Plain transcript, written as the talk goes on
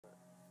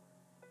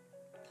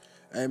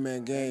Hey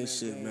man, gang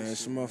shit, man.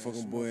 It's your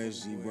motherfucking boy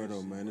SG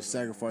Berto, man. The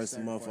Sacarifice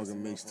The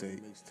Motherfucking Mixtape.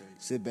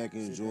 Sit back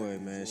and enjoy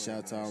it, man. Shout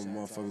out to all the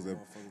motherfuckers that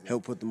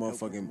helped put the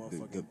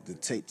motherfucking the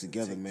tape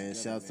together, man.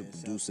 Shout out to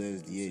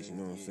Prod.Sdh, you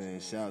know what I'm saying?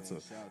 Shout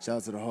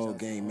out to the whole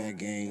gang, Mac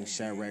gang,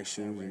 Shot Rack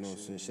Shooter, you know what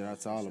I'm saying? Shout out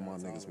to all of my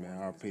niggas, man.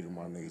 RP to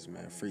my niggas,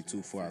 man. Free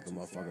 2-4 out the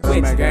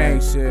motherfuckers. Mac gang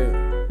shit.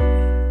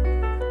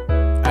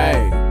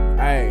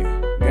 Hey,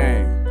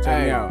 gang,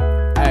 check me out.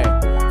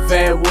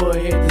 Fat wood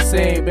hit the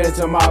scene,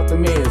 bitch, I'm off the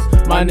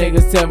miss. My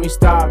niggas tell me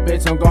stop,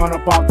 bitch, I'm going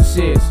up off the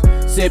shits.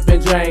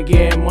 Sippin', drink,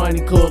 getting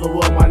money, coolin'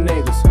 with my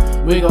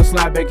niggas. We gon'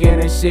 slide back in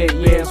and shit,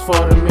 yeah, it's for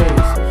the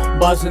minutes.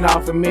 Bustin'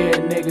 off the mid,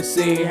 niggas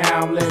see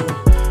how I'm living.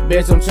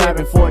 Bitch, I'm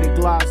trapping 40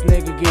 Glocks,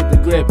 nigga, get the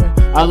grippin'.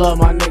 I love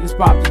my niggas,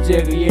 pop the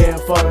jigger, yeah,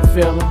 for the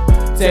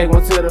feelin'. Take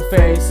one to the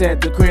face,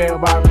 at the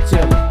crib, I be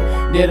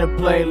chillin'. Did a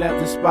play, left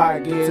the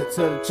spot, get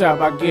to the trap,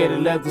 I get it.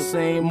 Left the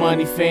scene,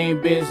 money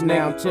fiend, bitch,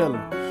 now I'm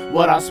chillin'.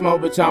 What I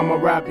smoke, bitch, I'm a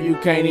rapper, you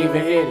can't even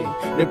hit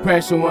it.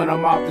 Depression when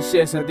I'm off the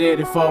shits, I did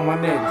it for my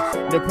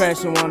niggas.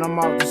 Depression when I'm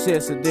off the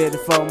shits, I did it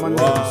for my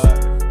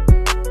niggas.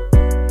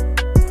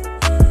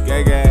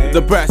 Gang.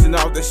 Depression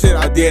off the shit,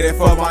 I did it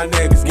for my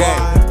niggas,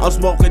 gang. I'm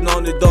smoking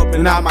on the dope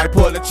and I might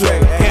pull the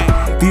trigger,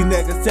 gang. These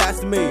niggas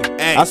testing me,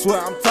 I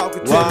swear I'm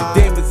talking to the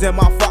demons in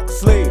my fucking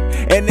sleep.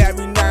 And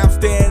every night I'm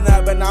staying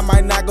up and I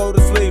might not go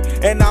to sleep.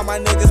 And now my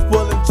niggas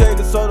pulling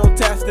triggers, so don't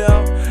test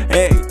them.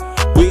 Hey,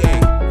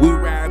 we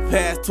riding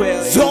past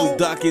 12, and we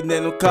ducking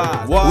in them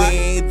cars. We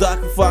ain't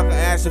ducking fucking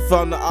action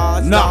from the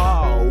odds.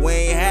 No, we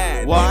ain't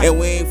had it. And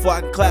we ain't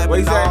fucking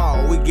clapping.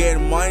 No, we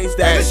getting money,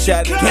 stacking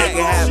shut it, can't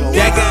happen.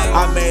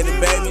 I made a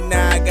baby,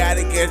 now I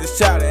gotta get the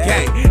shot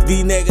at.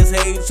 These niggas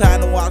hate you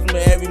trying to watch me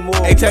every move.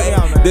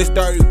 This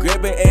 30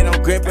 gripping, and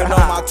I'm gripping on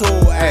my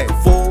tool. Acting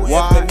fool, if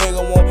a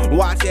nigga won't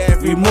watch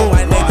every move.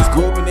 My niggas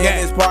grouping in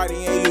this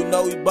party, and you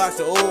know we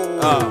bustin'.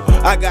 Ooh,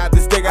 I got the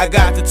stick, I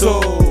got the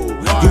tool.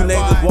 You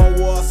niggas want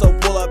war, so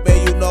pull up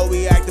and you know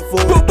we actin' fool.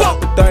 We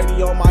dump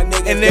 30 on my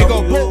niggas, and they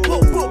go boom.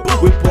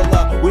 We pull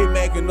up, we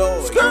making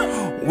noise.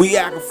 We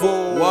actin'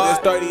 fool. This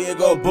 30 it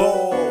go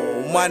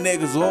boom. My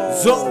niggas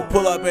zoom.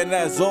 Pull up in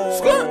that zone,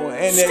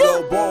 and they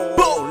go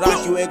boom.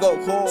 Knock you and go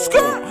cool.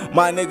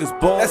 My niggas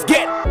boom. Let's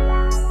get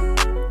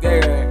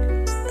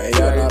it. Hey,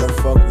 y'all know how the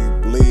fuck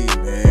we bleed,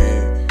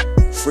 man.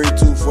 Free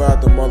 2-4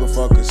 out the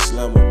motherfucking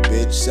slammer,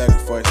 bitch.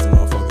 Sacrifice the